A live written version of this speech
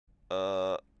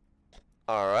All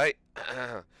right.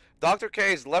 Dr.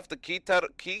 K's left the tea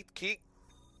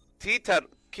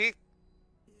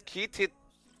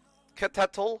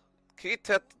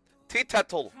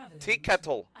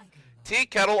kettle. Tea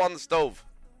kettle on the stove.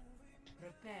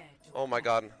 Oh my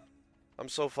god. I'm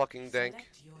so fucking dank.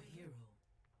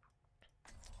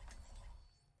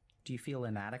 Do you feel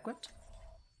inadequate?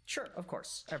 Sure, of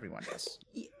course. Everyone does.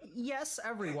 Yes,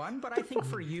 everyone, but I think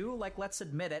for you, like, let's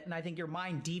admit it, and I think your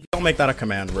mind deviates. Don't make that a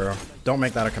command, bro. Don't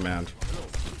make that a command.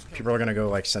 People are gonna go,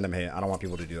 like, send him hate. I don't want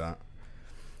people to do that.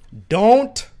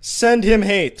 Don't send him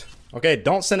hate. Okay,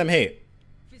 don't send him hate.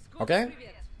 Okay?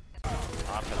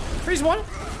 Freeze one.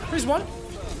 Freeze one.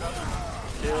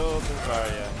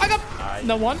 I got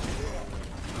no one.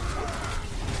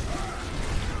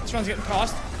 This one's getting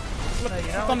tossed.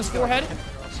 Flip on his forehead.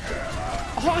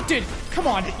 Oh, dude, come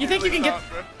on. You think you can get?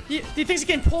 Do you think he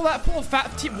can pull that? Pull a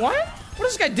fat? What? What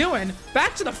is this guy doing?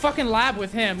 Back to the fucking lab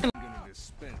with him.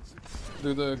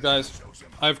 Dude, guys,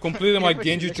 I've completed my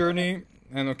Genji journey,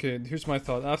 and okay, here's my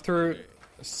thought. After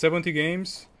 70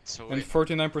 games and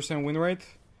 49% win rate,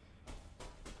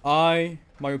 my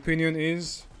opinion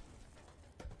is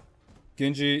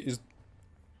Genji is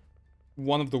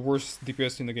one of the worst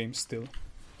DPS in the game still.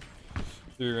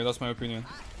 Dude, that's my opinion.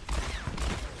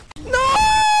 No!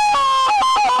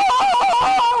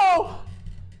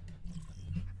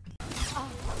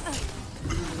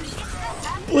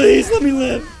 Please let me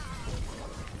live.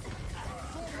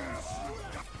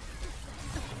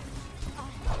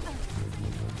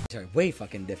 Sorry, way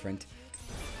fucking different.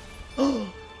 Oh,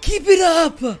 keep it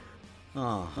up!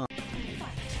 Oh.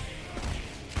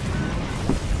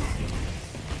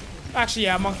 Actually,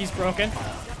 yeah, monkey's broken.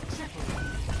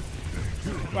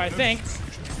 Well, I think.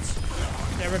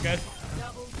 Yeah, we're good.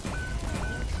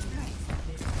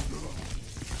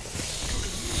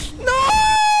 No!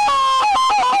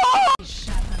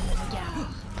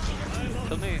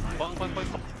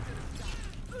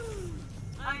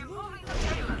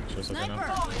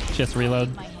 Just reload.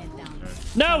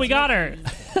 No, we got her.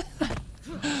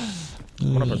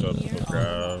 I'm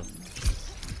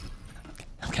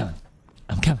coming.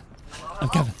 I'm coming. I'm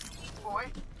coming.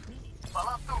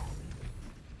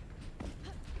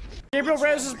 Gabriel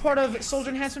Reyes is part of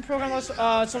Soldier Enhancement Program,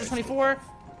 Soldier 24.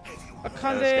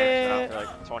 Akande... Yeah, for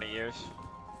like 20 years.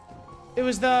 It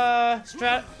was the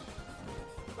strat...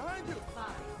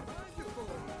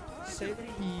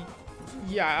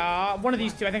 Yeah, one of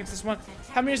these two. I think it's this one.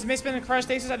 How many years did May spend in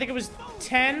cryostasis? I think it was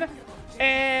 10.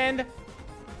 And...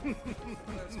 You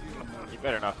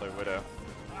better not play Widow.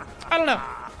 I don't know.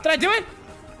 Did I do it?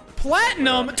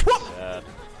 Platinum!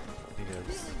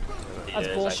 That's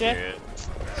bullshit.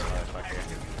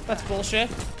 That's bullshit.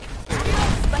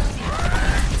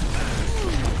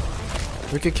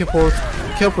 We can keep hold.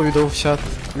 Careful with the shot.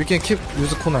 We can keep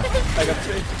use corner.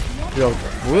 야,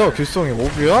 뭐야? 길성이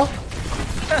모브야?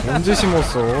 언제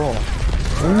심었어? 뭐야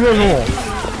너?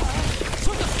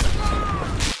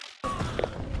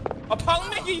 아,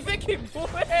 박내기 이 새끼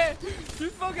뭐해?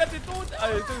 길성이한테 또...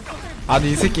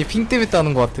 아니 이 새끼 핑 때문에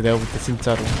따는 것 같아. 내가 볼 때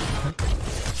진짜로.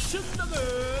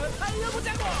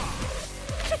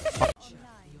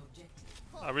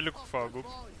 Are we looking for a group?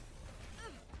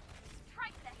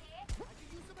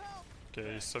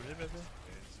 Okay, Soviet maybe?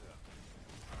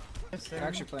 They're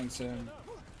actually playing soon.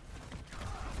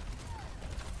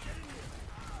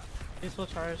 He's full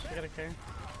charge. I gotta care.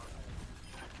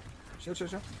 Shield.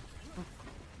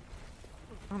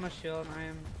 Oh, no shield. I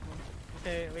am.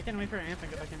 Okay, we can wait for Anthem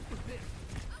if I can.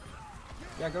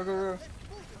 Yeah, go.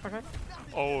 Okay.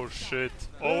 Oh shit.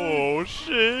 Oh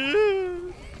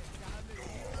shit.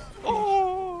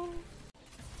 Oh.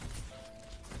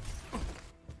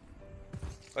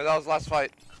 Wait, that was last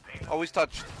fight. Always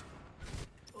touched.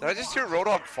 Did I just hear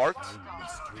Roadhog fart?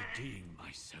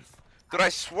 Dude, I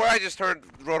swear I just heard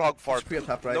Roadhog fart.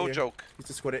 Top right no here. joke. He's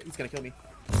just squid it. He's gonna kill me.